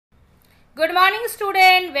Good morning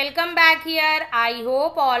student, welcome back here. I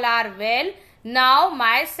hope all are well. Now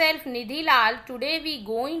myself Nidhi Lal, today we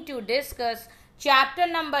going to discuss chapter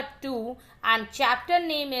number 2 and chapter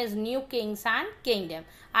name is New Kings and Kingdom.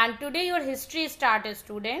 And today your history started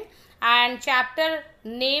student and chapter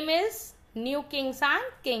name is New Kings and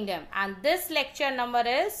Kingdom and this lecture number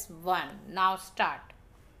is 1. Now start.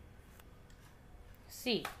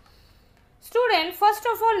 See. Student, first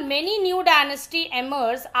of all, many new dynasty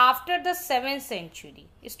emerged after the 7th century.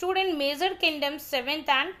 Student, major kingdoms 7th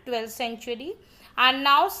and 12th century. And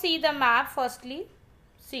now see the map firstly.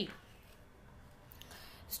 See.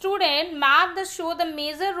 Student, map that show the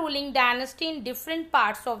major ruling dynasty in different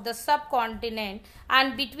parts of the subcontinent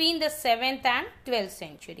and between the 7th and 12th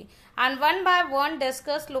century. And one by one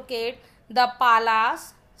discuss locate the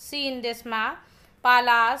Palas. See in this map.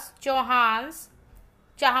 Palas, Chauhans.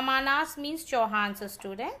 Chahmanas means Chauhans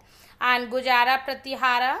student and Gujara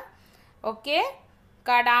Pratihara, okay,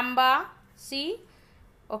 Kadamba, see,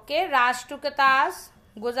 okay, Rashtrakutas,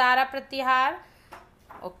 Gujara Pratihar,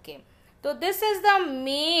 okay. So this is the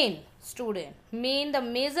main student, the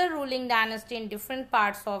major ruling dynasty in different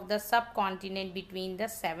parts of the subcontinent between the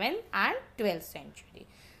 7th and 12th century,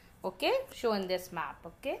 okay, shown this map,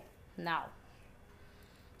 okay, now.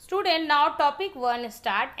 Student, now topic 1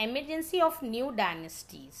 start, emergency of new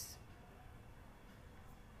dynasties.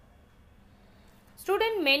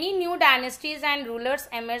 Student, many new dynasties and rulers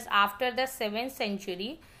emerged after the 7th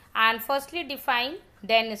century and firstly define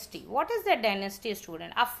dynasty. What is the dynasty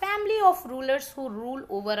student? A family of rulers who rule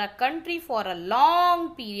over a country for a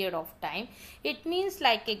long period of time. It means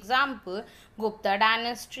like example, Gupta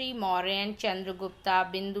dynasty, Mauryan,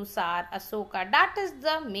 Chandragupta, Bindusar, Asoka. That is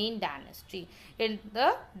the main dynasty in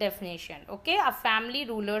the definition. Okay, a family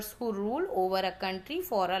rulers who rule over a country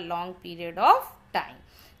for a long period of time.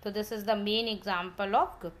 So this is the main example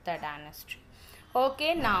of Gupta dynasty.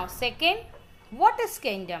 Okay, now second. What is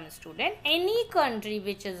kingdom student? Any country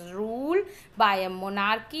which is ruled by a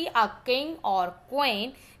monarchy, a king or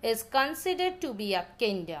queen is considered to be a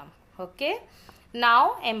kingdom. Okay.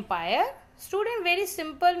 Now empire. Student, very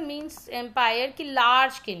simple means empire ki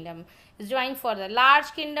large kingdom is joined for the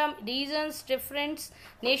large kingdom, regions, different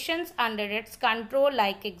nations under its control.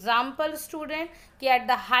 Like example student ki at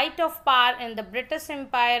the height of power in the British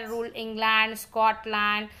Empire ruled England,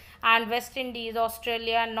 Scotland and West Indies,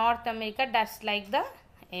 Australia, North America. That's like the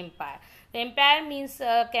empire. The empire means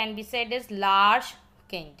can be said as large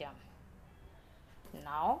kingdom.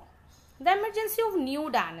 Now, the emergency of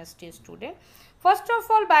new dynasty student. First of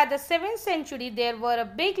all, by the 7th century, there were a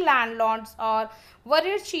big landlords or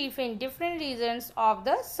warrior chief in different regions of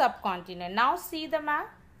the subcontinent. Now, see the map.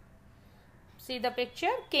 See the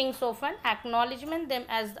picture. Kings often acknowledgement them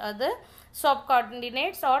as other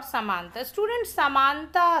subordinates or Samanta. Students,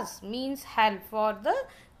 Samantas means help for the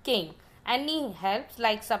king. Any helps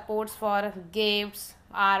like supports for gifts,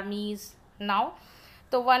 armies. Now,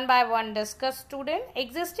 so one by one discuss student.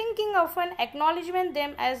 Existing king often acknowledgement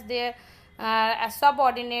them as their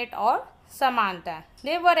subordinate or Samanta.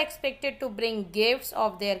 They were expected to bring gifts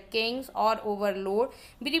of their kings or overlord,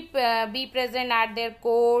 be present at their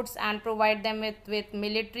courts and provide them with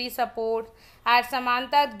military support. As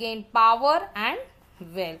Samanta gained power and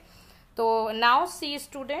wealth. So now see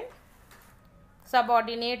student,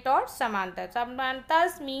 subordinate or Samanta.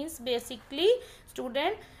 Samantas means basically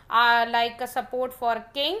student like a support for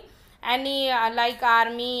king, any like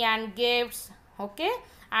army and gifts, okay,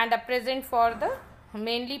 and a present for the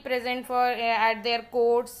mainly present for at their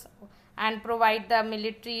courts and provide the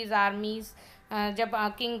militaries, armies. जब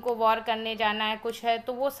king को war करने जाना है कुछ है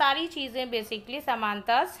तो वो सारी चीज़ें बेसिकली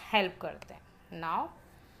समांतास हेल्प करते हैं. Now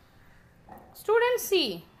student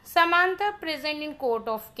C Samantha present in court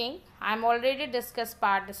of king. I am already discussed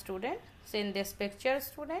part student. So in this picture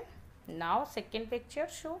student. Now second picture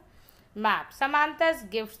show map. Samantha's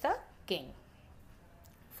gives the king.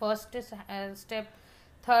 First is step.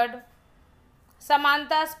 Third,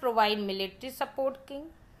 Samantas provide military support king.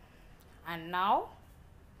 And now,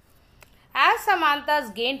 as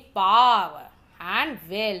Samantas gained power and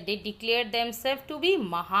wealth, they declared themselves to be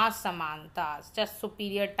Mahasamantas, just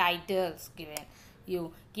superior titles given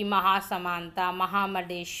you, ki Mahasamanta,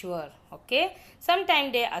 Mahamadeshwar, okay.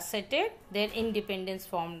 Sometimes they asserted their independence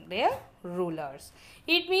from their rulers.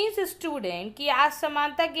 It means student ki as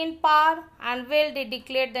Samanta gained power and wealth, they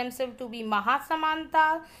declared themselves to be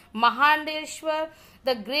Mahasamanta, Mahandeshwar,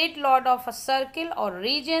 the great lord of a circle or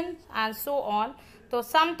region and so on. So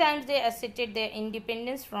sometimes they asserted their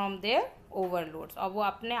independence from their overloads और वो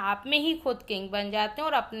अपने आप में ही खुद king बन जाते हैं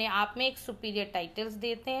और अपने आप में एक सुपीरियर टाइटल्स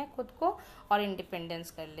देते हैं खुद को और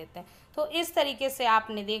इंडिपेंडेंस कर लेते हैं. तो इस तरीके से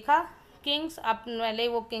आपने देखा किंग्स पहले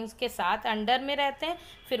वो किंग्स के साथ अंडर में रहते हैं,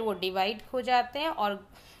 फिर वो डिवाइड हो जाते हैं। और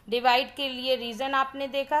डिवाइड के लिए रीज़न आपने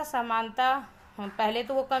देखा, समानता, पहले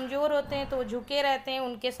तो वो कमज़ोर होते हैं तो वो झुके रहते हैं,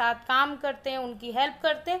 उनके साथ काम करते हैं, उनकी हेल्प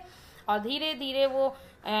करते हैं, और धीरे धीरे वो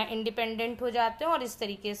इंडिपेंडेंट हो जाते हैं और इस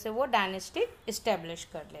तरीके से वो डायनेस्टी इस्टेब्लिश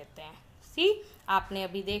कर लेते हैं। आपने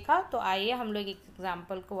अभी देखा, तो आइए हम लोग एक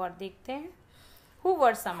एग्जाम्पल को और देखते हैं। Who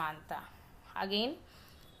were समांता? Again,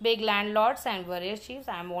 big landlords and warrior chiefs,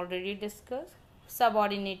 I am already discussed.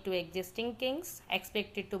 Subordinate to existing kings,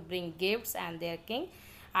 expected to bring gifts and their king,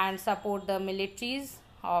 and support the militaries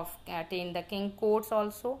of attain the king courts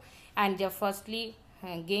also, and they firstly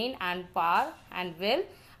gain and power and wealth,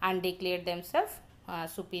 and declare themselves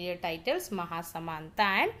superior titles Mahasamanta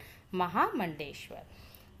and Mahamandeshwar.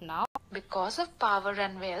 Now, because of power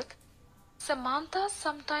and wealth, Samantas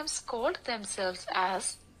sometimes called themselves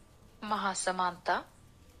as Mahasamanta,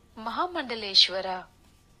 Mahamandaleshwara.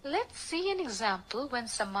 Let's see an example when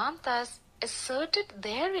Samantas asserted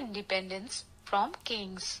their independence from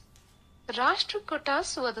kings.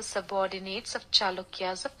 Rashtrakutas were the subordinates of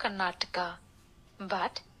Chalukyas of Karnataka.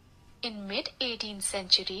 But in mid-18th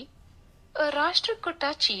century, a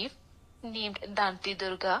Rashtrakuta chief named Danti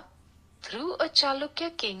Durga threw a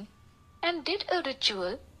Chalukya king and did a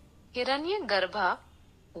ritual, Hiranyagarbha,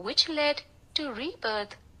 which led to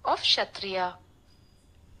rebirth of Kshatriya.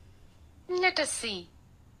 Let us see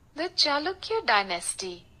the Chalukya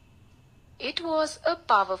dynasty. It was a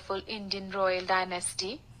powerful Indian royal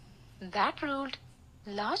dynasty that ruled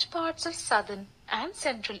large parts of southern and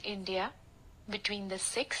central India between the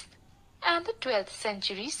 6th and the 12th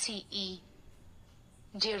century CE.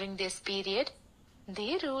 During this period,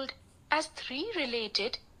 they ruled as three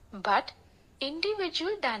related but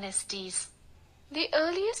individual dynasties. The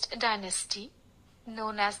earliest dynasty,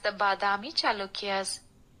 known as the Badami Chalukyas,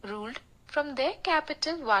 ruled from their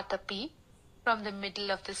capital Vatapi from the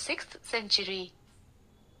middle of the 6th century.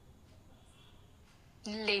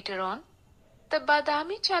 Later on, the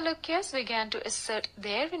Badami Chalukyas began to assert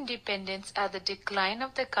their independence at the decline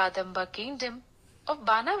of the Kadamba kingdom of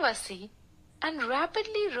Banavasi and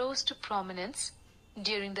rapidly rose to prominence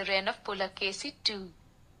during the reign of Pulakesi II,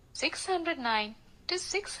 609 to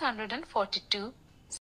 642